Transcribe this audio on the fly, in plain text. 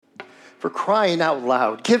For crying out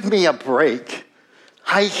loud, give me a break.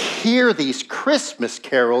 I hear these Christmas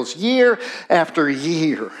carols year after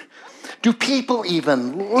year. Do people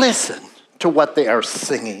even listen to what they are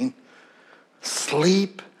singing?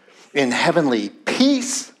 Sleep in heavenly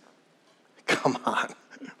peace? Come on,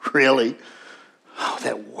 really? Oh,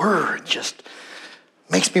 that word just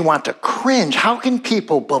makes me want to cringe. How can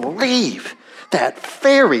people believe that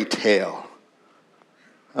fairy tale?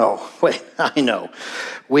 Oh, wait, I know.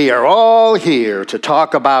 We are all here to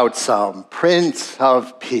talk about some Prince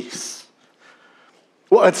of Peace.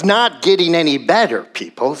 Well, it's not getting any better,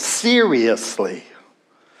 people. Seriously.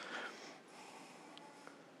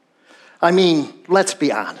 I mean, let's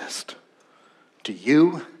be honest. Do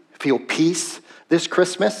you feel peace this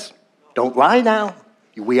Christmas? Don't lie now.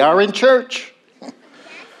 We are in church.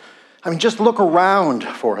 I mean, just look around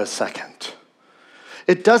for a second.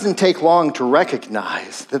 It doesn't take long to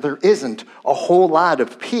recognize that there isn't a whole lot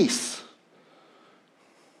of peace.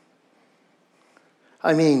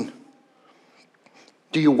 I mean,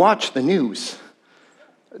 do you watch the news?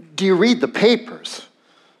 Do you read the papers?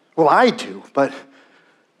 Well, I do, but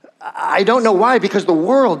I don't know why, because the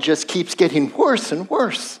world just keeps getting worse and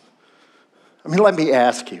worse. I mean, let me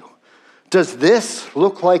ask you, does this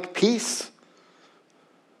look like peace?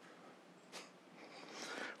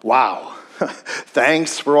 Wow.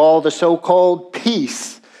 Thanks for all the so-called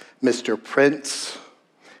peace, Mr. Prince.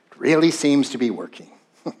 It really seems to be working.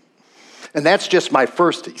 And that's just my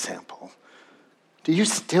first example. Do you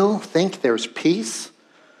still think there's peace?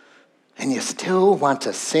 And you still want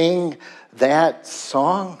to sing that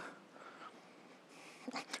song?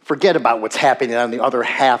 Forget about what's happening on the other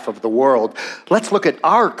half of the world. Let's look at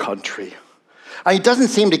our country. It doesn't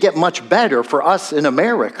seem to get much better for us in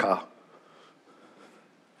America.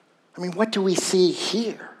 I mean, what do we see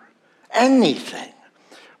here? Anything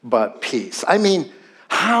but peace. I mean,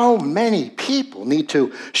 how many people need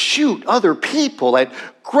to shoot other people at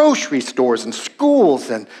grocery stores and schools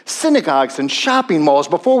and synagogues and shopping malls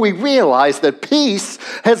before we realize that peace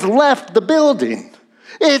has left the building?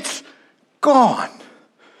 It's gone.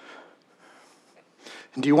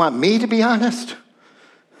 And do you want me to be honest?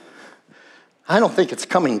 I don't think it's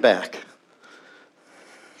coming back.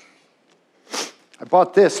 I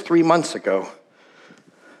bought this 3 months ago.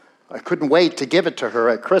 I couldn't wait to give it to her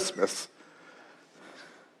at Christmas.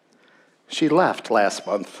 She left last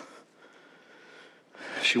month.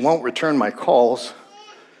 She won't return my calls.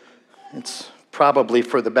 It's probably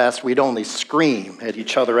for the best. We'd only scream at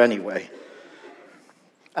each other anyway.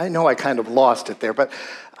 I know I kind of lost it there, but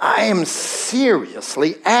I am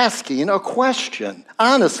seriously asking a question.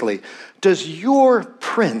 Honestly, does your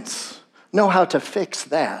prince know how to fix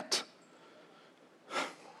that?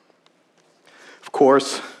 Of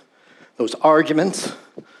course, those arguments,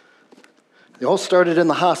 they all started in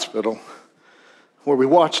the hospital where we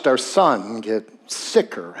watched our son get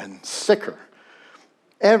sicker and sicker.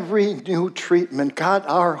 Every new treatment got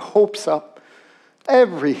our hopes up.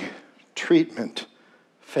 Every treatment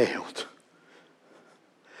failed.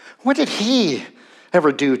 What did he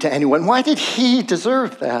ever do to anyone? Why did he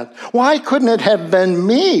deserve that? Why couldn't it have been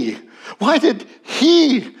me? Why did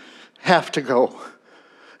he have to go?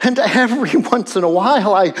 And every once in a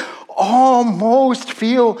while, I almost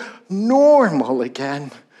feel normal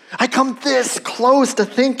again. I come this close to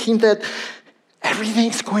thinking that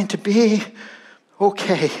everything's going to be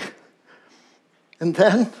okay. And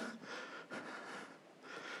then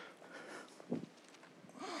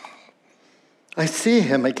I see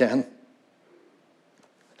him again.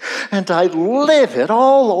 And I live it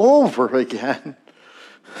all over again.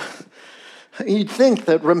 You'd think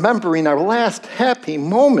that remembering our last happy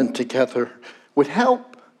moment together would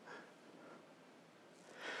help.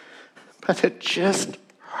 But it just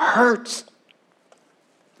hurts.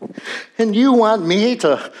 And you want me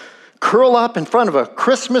to curl up in front of a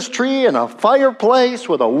Christmas tree and a fireplace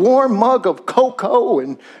with a warm mug of cocoa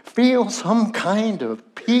and feel some kind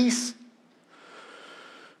of peace?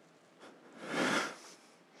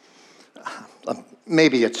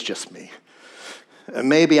 Maybe it's just me.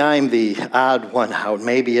 Maybe I'm the odd one out.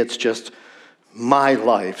 Maybe it's just my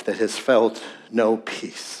life that has felt no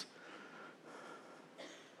peace.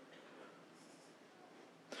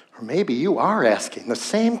 Or maybe you are asking the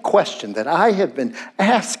same question that I have been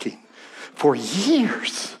asking for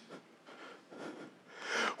years.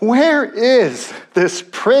 Where is this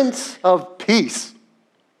Prince of Peace?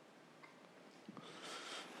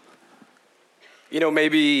 You know,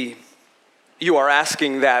 maybe you are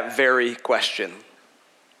asking that very question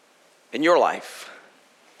in your life.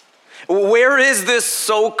 Where is this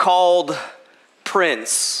so-called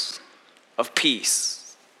Prince of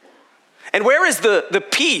Peace? And where is the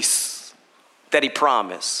peace that he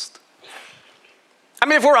promised. I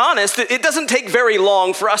mean, if we're honest, it doesn't take very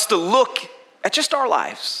long for us to look at just our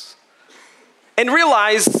lives and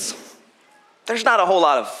realize there's not a whole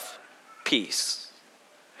lot of peace.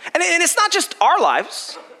 And it's not just our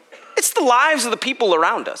lives, it's the lives of the people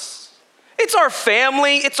around us. It's our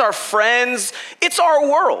family, it's our friends, it's our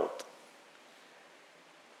world.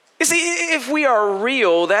 You see, if we are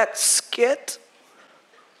real, that skit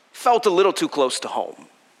felt a little too close to home.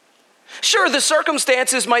 Sure, the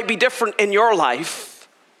circumstances might be different in your life,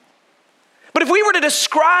 but if we were to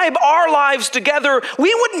describe our lives together,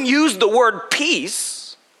 we wouldn't use the word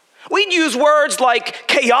peace. We'd use words like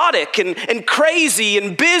chaotic and crazy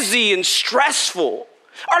and busy and stressful.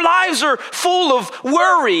 Our lives are full of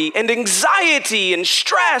worry and anxiety and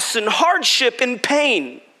stress and hardship and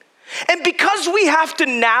pain. And because we have to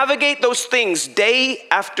navigate those things day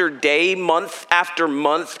after day, month after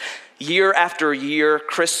month, year after year,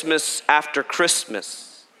 Christmas after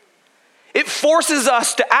Christmas, it forces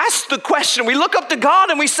us to ask the question. We look up to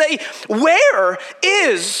God and we say, where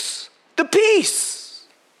is the peace?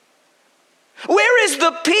 Where is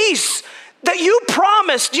the peace that you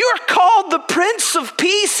promised? You're called the Prince of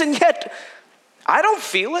Peace, and yet I don't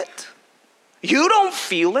feel it. You don't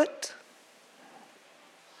feel it.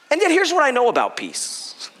 And yet here's what I know about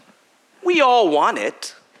peace. We all want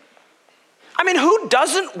it. I mean, who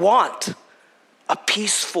doesn't want a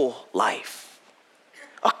peaceful life?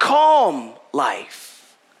 A calm life?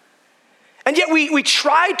 And yet we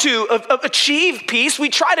try to achieve peace. We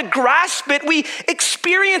try to grasp it. We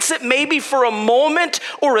experience it maybe for a moment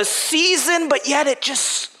or a season, but yet it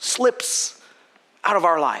just slips out of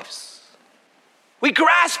our lives. We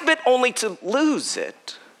grasp it only to lose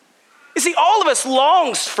it. You see, all of us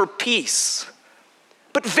longs for peace,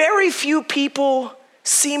 but very few people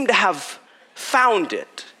seem to have found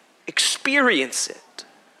it, experience it.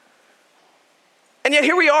 And yet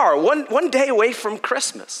here we are, one day away from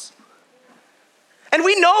Christmas. And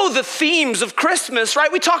we know the themes of Christmas, right?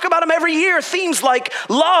 We talk about them every year. Themes like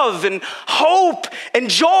love and hope and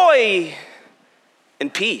joy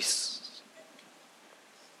and peace.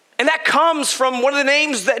 And that comes from one of the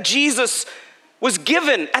names that Jesus was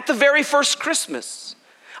given at the very first Christmas.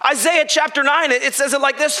 Isaiah chapter 9, it says it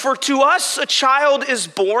like this: for to us a child is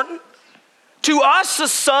born, to us a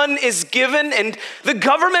son is given, and the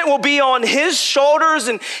government will be on his shoulders,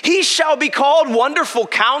 and he shall be called Wonderful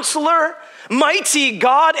Counselor, Mighty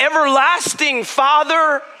God, Everlasting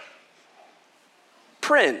Father,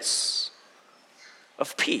 Prince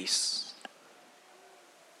of Peace.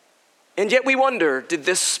 And yet we wonder, did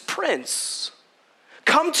this prince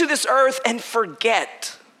come to this earth and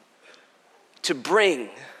forget to bring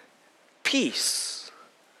peace?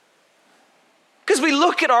 Because we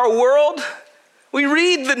look at our world, we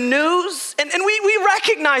read the news, and we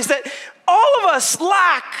recognize that all of us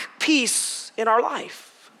lack peace in our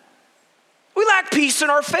life. We lack peace in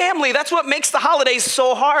our family. That's what makes the holidays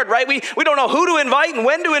so hard, right? We don't know who to invite and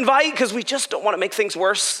when to invite because we just don't want to make things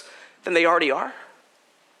worse than they already are.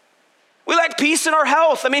 We lack peace in our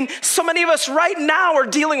health. I mean, so many of us right now are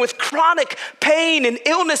dealing with chronic pain and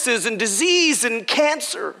illnesses and disease and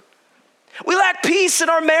cancer. We lack peace in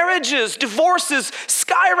our marriages, divorces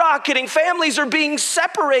skyrocketing, families are being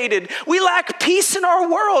separated. We lack peace in our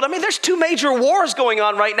world. I mean, there's 2 major wars going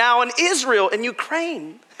on right now in Israel and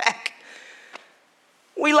Ukraine. Heck.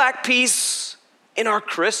 We lack peace in our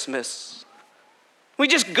Christmas. We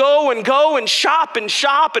just go and shop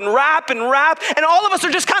and wrap, and all of us are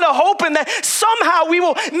just kind of hoping that somehow we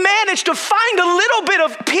will manage to find a little bit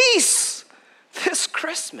of peace this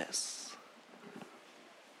Christmas.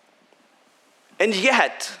 And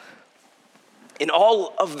yet, in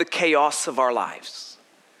all of the chaos of our lives,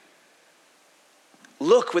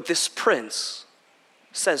 look what this prince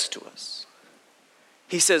says to us.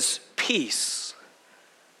 He says, peace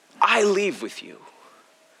I leave with you.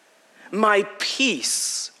 My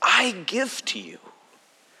peace I give to you.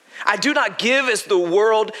 I do not give as the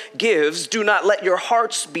world gives. Do not let your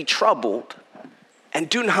hearts be troubled, and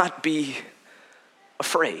do not be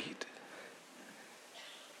afraid.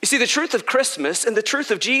 You see, the truth of Christmas and the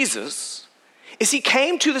truth of Jesus is he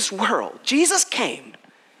came to this world. Jesus came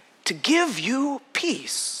to give you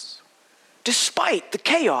peace despite the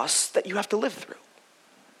chaos that you have to live through.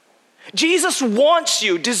 Jesus wants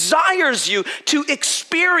you, desires you to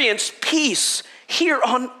experience peace here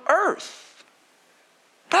on earth.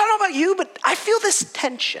 But I don't know about you, but I feel this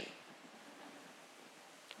tension.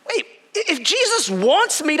 Wait, if Jesus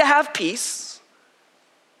wants me to have peace,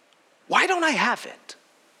 why don't I have it?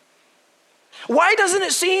 Why doesn't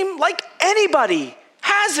it seem like anybody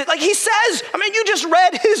has it. Like he says, you just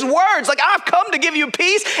read his words. Like, I've come to give you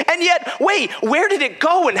peace. And yet, wait, where did it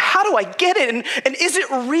go? And how do I get it? And is it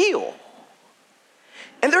real?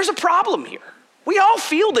 And there's a problem here. We all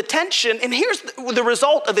feel the tension. And here's the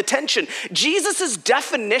result of the tension. Jesus'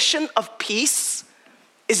 definition of peace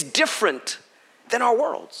is different than our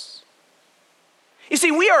world's. You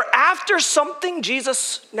see, we are after something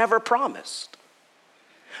Jesus never promised.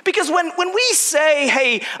 Because when we say,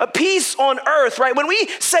 hey, a peace on earth, right? When we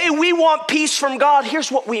say we want peace from God, here's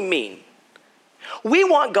what we mean. We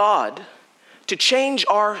want God to change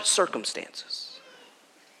our circumstances.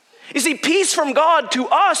 You see, peace from God to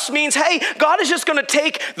us means, hey, God is just gonna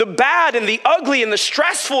take the bad and the ugly and the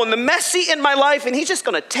stressful and the messy in my life, and he's just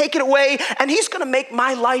gonna take it away, and he's gonna make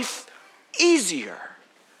my life easier,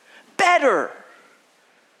 better.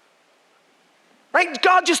 Right?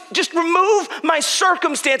 God, just remove my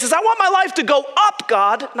circumstances. I want my life to go up,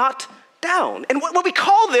 God, not down. And what we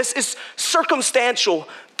call this is circumstantial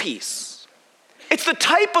peace. It's the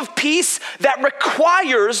type of peace that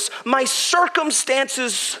requires my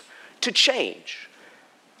circumstances to change.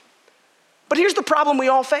 But here's the problem we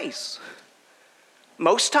all face.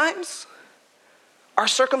 Most times, our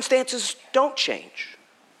circumstances don't change.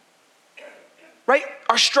 Right?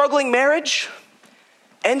 Our struggling marriage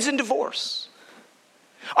ends in divorce.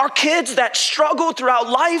 Our kids that struggle throughout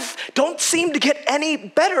life don't seem to get any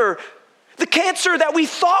better. The cancer that we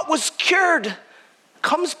thought was cured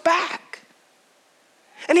comes back.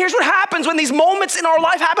 And here's what happens when these moments in our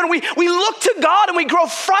life happen. We look to God and we grow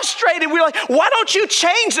frustrated. We're like, why don't you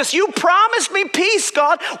change this? You promised me peace,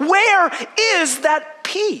 God. Where is that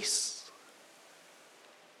peace?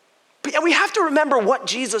 But we have to remember what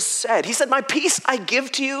Jesus said. He said, my peace I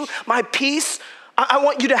give to you, my peace I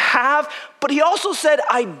want you to have, but he also said,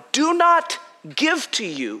 I do not give to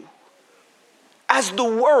you as the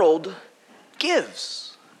world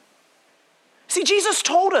gives. See, Jesus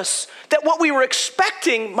told us that what we were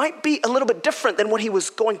expecting might be a little bit different than what he was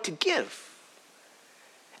going to give.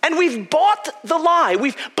 And we've bought the lie.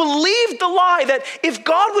 We've believed the lie that if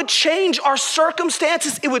God would change our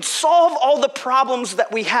circumstances, it would solve all the problems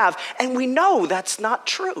that we have. And we know that's not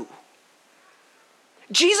true.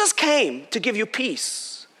 Jesus came to give you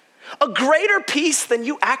peace, a greater peace than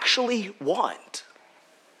you actually want.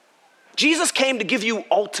 Jesus came to give you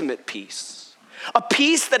ultimate peace, a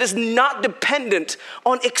peace that is not dependent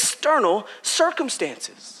on external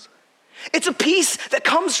circumstances. It's a peace that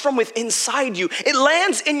comes from within inside you. It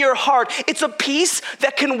lands in your heart. It's a peace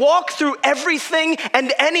that can walk through everything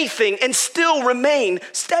and anything and still remain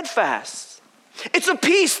steadfast. It's a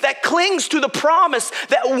peace that clings to the promise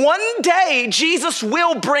that one day Jesus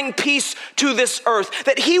will bring peace to this earth,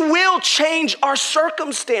 that he will change our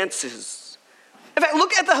circumstances. In fact,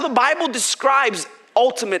 look at how the Bible describes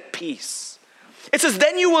ultimate peace. It says,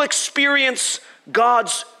 then you will experience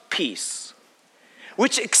God's peace,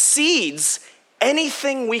 which exceeds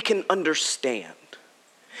anything we can understand.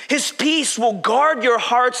 His peace will guard your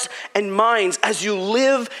hearts and minds as you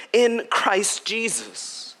live in Christ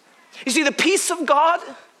Jesus. You see, the peace of God,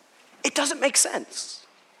 it doesn't make sense.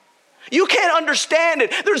 You can't understand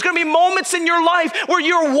it. There's gonna be moments in your life where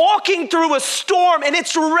you're walking through a storm and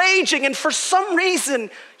it's raging, and for some reason,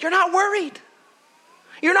 you're not worried.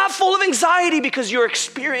 You're not full of anxiety because you're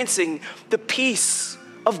experiencing the peace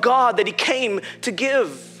of God that he came to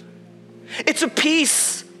give. It's a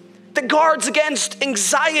peace that guards against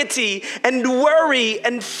anxiety and worry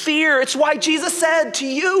and fear. It's why Jesus said to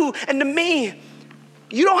you and to me,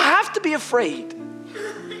 you don't have to be afraid.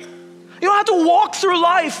 You don't have to walk through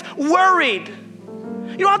life worried.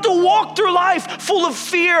 You don't have to walk through life full of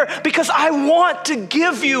fear, because I want to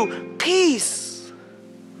give you peace.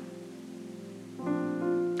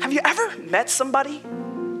 Have you ever met somebody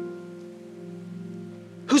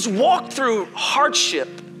who's walked through hardship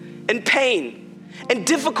and pain and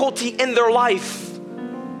difficulty in their life,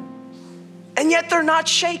 and yet they're not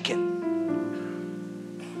shaken?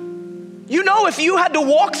 You know, if you had to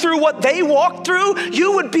walk through what they walked through,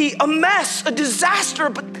 you would be a mess, a disaster,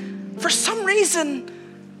 but for some reason,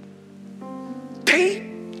 they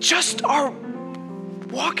just are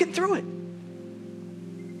walking through it.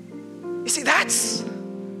 You see, that's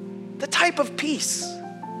the type of peace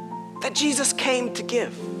that Jesus came to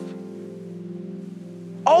give.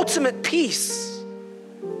 Ultimate peace.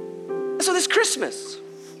 And so this Christmas,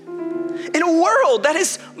 in a world that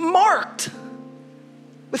is marked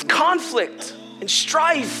with conflict and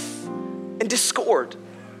strife and discord,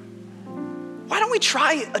 why don't we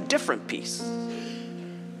try a different peace?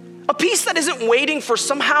 A peace that isn't waiting for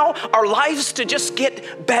somehow our lives to just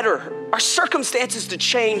get better, our circumstances to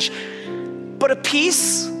change, but a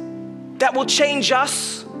peace that will change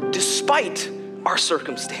us despite our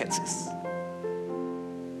circumstances.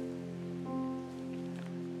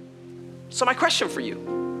 So my question for you,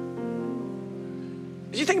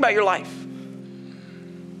 as you think about your life,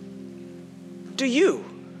 do you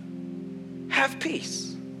have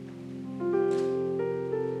peace?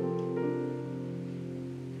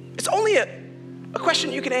 It's only a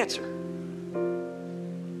question you can answer.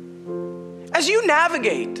 As you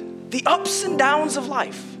navigate the ups and downs of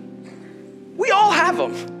life, we all have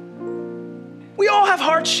them. We all have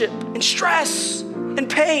hardship and stress and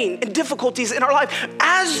pain and difficulties in our life.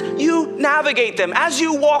 As you navigate them, as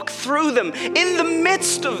you walk through them, in the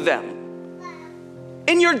midst of them,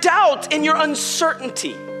 in your doubt, in your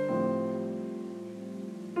uncertainty,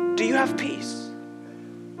 do you have peace?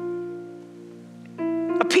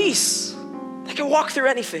 A peace that can walk through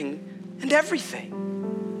anything and everything.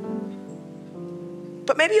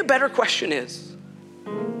 But maybe a better question is,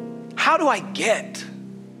 how do I get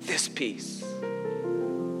this peace?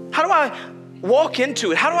 How do I walk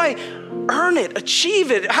into it? How do I earn it,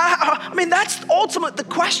 achieve it? That's ultimate the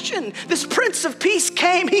question. This Prince of Peace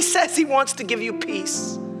came. He says he wants to give you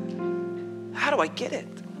peace. How do I get it?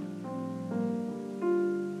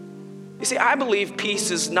 You see, I believe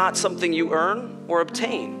peace is not something you earn or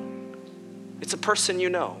obtain. It's a person you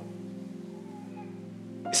know.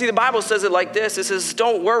 You see, the Bible says it like this. It says,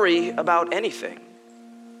 don't worry about anything.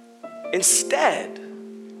 Instead,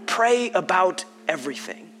 pray about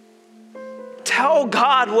everything. Tell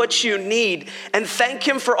God what you need and thank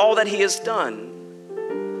him for all that he has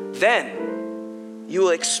done. Then you will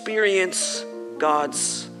experience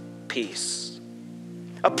God's peace.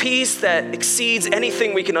 A peace that exceeds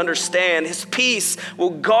anything we can understand. His peace will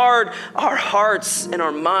guard our hearts and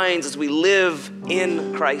our minds as we live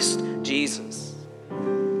in Christ Jesus.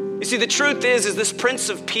 You see, the truth is this Prince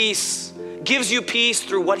of Peace gives you peace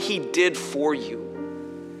through what he did for you.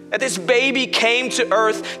 That this baby came to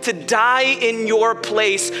earth to die in your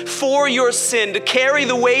place for your sin, to carry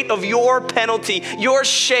the weight of your penalty, your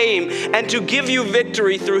shame, and to give you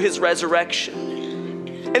victory through his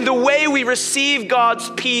resurrection. And the way we receive God's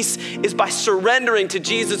peace is by surrendering to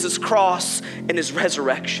Jesus' cross and his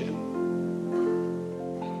resurrection.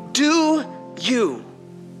 Do you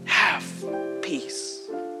have peace?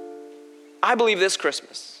 I believe this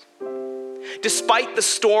Christmas, despite the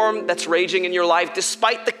storm that's raging in your life,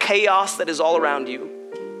 despite the chaos that is all around you,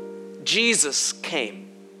 Jesus came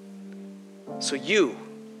so you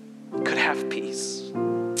could have peace.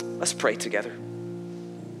 Let's pray together.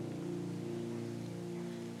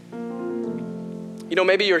 You know,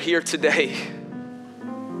 maybe you're here today,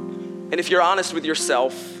 and if you're honest with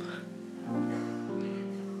yourself,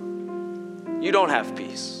 you don't have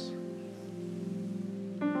peace.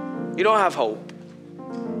 You don't have hope.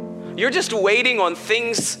 You're just waiting on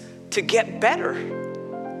things to get better,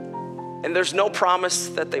 and there's no promise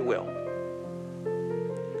that they will.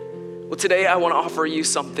 Well, today I want to offer you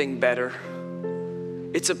something better.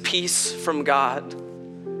 It's a peace from God.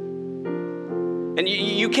 And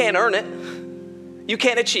you can't earn it. You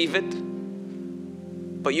can't achieve it,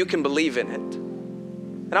 but you can believe in it.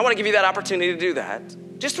 And I want to give you that opportunity to do that,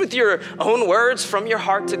 just with your own words from your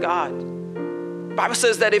heart to God. The Bible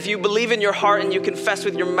says that if you believe in your heart and you confess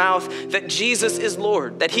with your mouth that Jesus is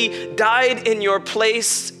Lord, that he died in your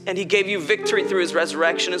place and he gave you victory through his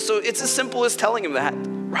resurrection. And so it's as simple as telling him that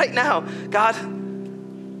right now. God,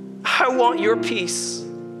 I want your peace.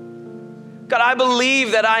 God, I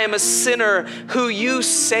believe that I am a sinner who you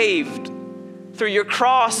saved through your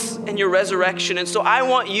cross and your resurrection. And so I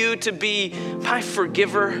want you to be my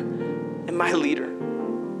forgiver and my leader.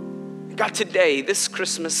 God, today, this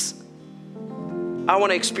Christmas, I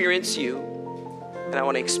want to experience you and I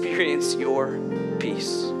want to experience your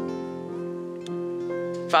peace.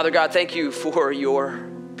 Father God, thank you for your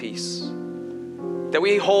peace. That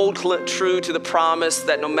we hold true to the promise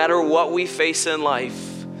that no matter what we face in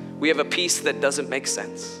life, we have a peace that doesn't make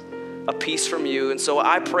sense. A peace from you. And so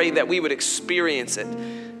I pray that we would experience it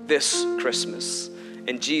this Christmas.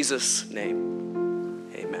 In Jesus' name,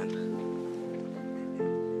 amen.